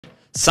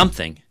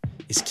Something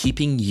is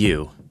keeping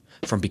you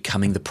from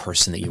becoming the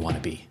person that you want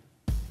to be.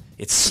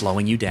 It's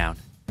slowing you down.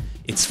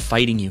 It's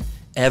fighting you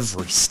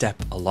every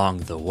step along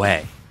the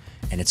way,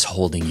 and it's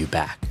holding you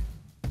back.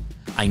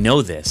 I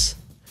know this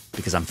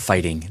because I'm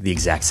fighting the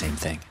exact same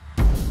thing.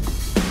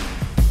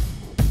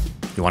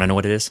 You want to know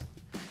what it is?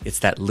 It's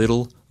that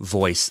little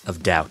voice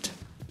of doubt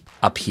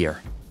up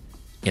here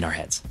in our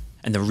heads.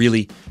 And the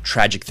really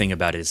tragic thing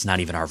about it is not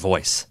even our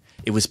voice.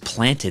 It was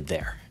planted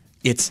there.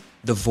 It's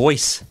the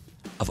voice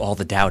of all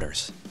the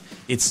doubters.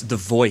 It's the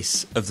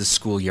voice of the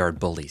schoolyard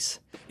bullies.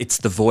 It's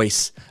the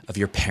voice of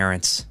your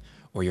parents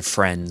or your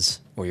friends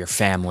or your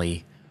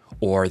family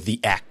or the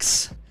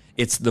ex.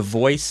 It's the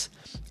voice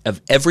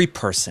of every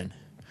person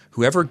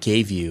who ever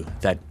gave you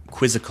that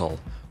quizzical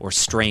or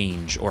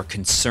strange or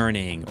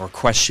concerning or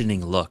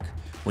questioning look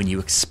when you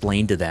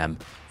explained to them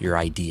your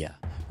idea,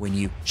 when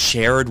you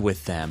shared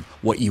with them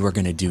what you were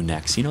going to do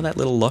next. You know that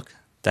little look?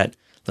 That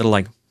little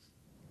like,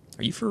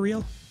 are you for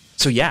real?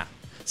 So yeah,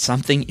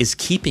 something is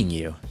keeping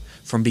you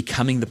from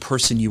becoming the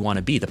person you want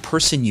to be, the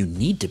person you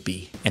need to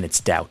be, and it's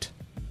doubt.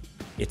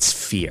 It's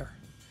fear.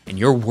 And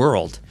your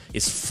world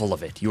is full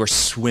of it. You are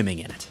swimming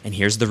in it. And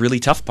here's the really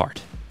tough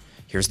part.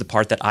 Here's the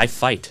part that I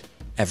fight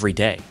every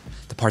day.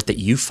 The part that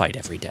you fight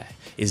every day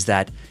is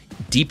that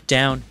deep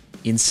down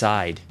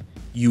inside,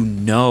 you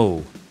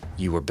know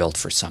you were built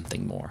for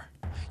something more.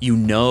 You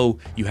know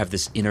you have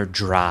this inner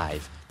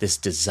drive, this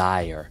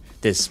desire,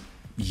 this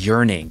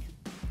yearning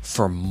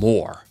for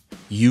more.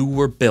 You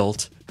were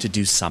built to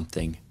do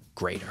something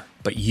greater,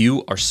 but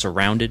you are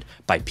surrounded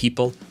by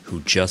people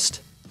who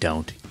just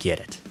don't get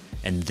it.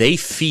 And they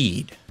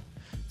feed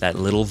that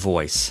little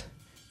voice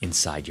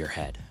inside your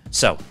head.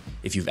 So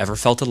if you've ever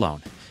felt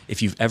alone,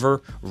 if you've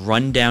ever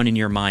run down in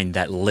your mind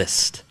that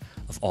list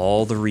of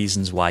all the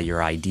reasons why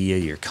your idea,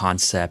 your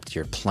concept,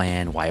 your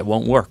plan, why it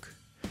won't work,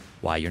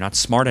 why you're not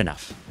smart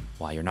enough,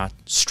 why you're not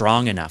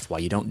strong enough, why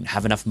you don't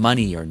have enough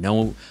money or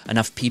know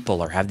enough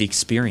people or have the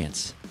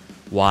experience,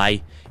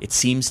 why it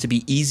seems to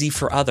be easy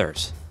for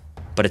others,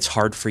 but it's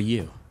hard for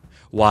you,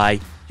 why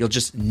you'll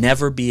just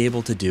never be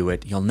able to do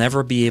it, you'll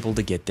never be able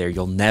to get there,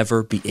 you'll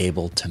never be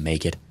able to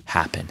make it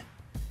happen.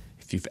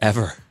 If you've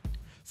ever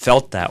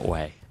felt that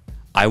way,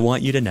 I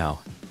want you to know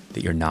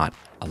that you're not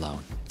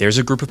alone. There's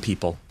a group of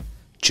people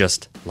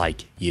just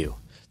like you,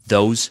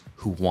 those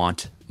who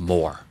want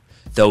more,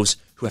 those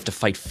who have to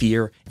fight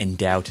fear and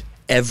doubt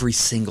every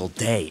single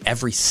day,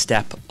 every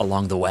step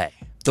along the way,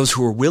 those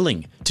who are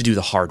willing to do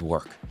the hard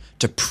work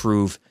to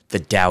prove the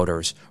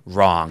doubters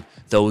wrong,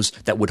 those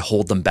that would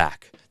hold them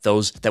back,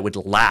 those that would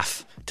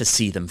laugh to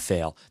see them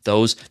fail,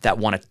 those that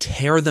want to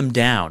tear them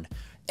down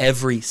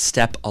every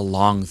step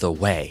along the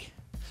way,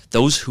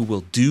 those who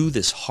will do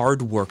this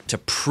hard work to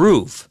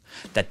prove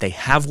that they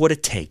have what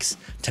it takes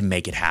to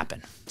make it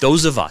happen.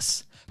 Those of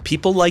us,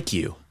 people like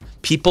you,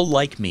 people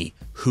like me,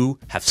 who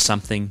have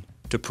something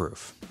to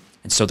prove.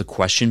 And so the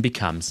question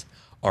becomes,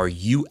 are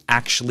you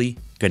actually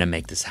going to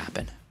make this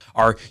happen?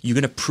 Are you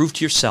going to prove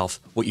to yourself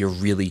what you're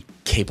really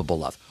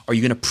capable of? Are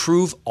you going to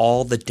prove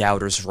all the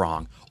doubters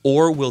wrong?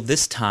 Or will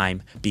this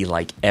time be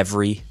like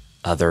every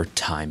other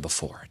time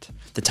before it?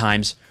 The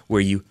times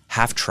where you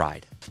have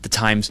tried, the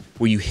times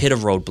where you hit a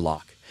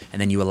roadblock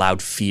and then you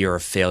allowed fear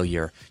of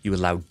failure, you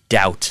allowed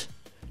doubt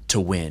to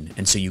win,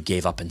 and so you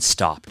gave up and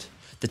stopped.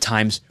 The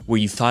times where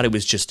you thought it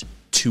was just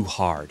too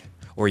hard,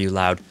 or you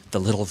allowed the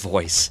little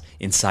voice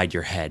inside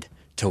your head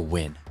to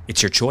win.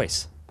 It's your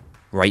choice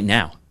right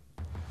now.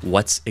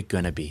 What's it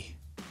going to be?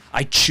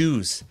 I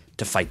choose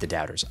to fight the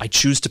doubters. I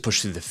choose to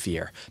push through the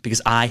fear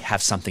because I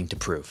have something to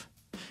prove.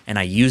 And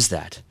I use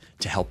that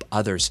to help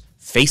others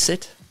face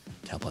it,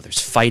 to help others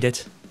fight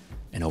it,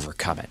 and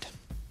overcome it.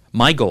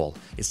 My goal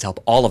is to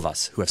help all of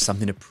us who have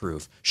something to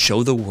prove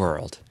show the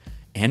world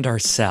and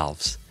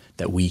ourselves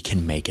that we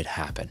can make it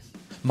happen.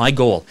 My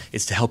goal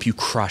is to help you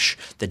crush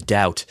the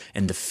doubt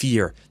and the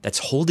fear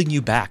that's holding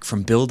you back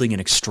from building an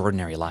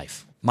extraordinary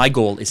life. My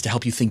goal is to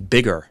help you think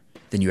bigger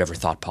than you ever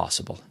thought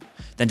possible,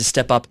 then to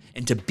step up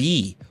and to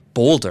be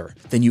bolder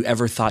than you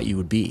ever thought you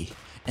would be.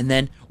 And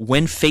then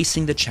when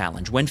facing the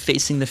challenge, when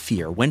facing the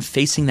fear, when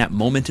facing that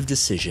moment of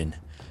decision,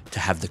 to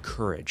have the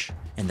courage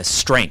and the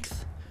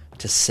strength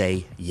to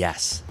say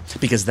yes.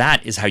 Because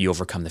that is how you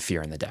overcome the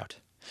fear and the doubt.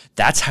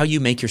 That's how you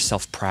make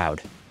yourself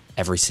proud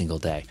every single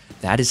day.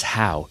 That is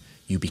how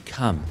you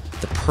become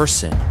the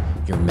person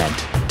you're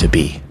meant to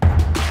be.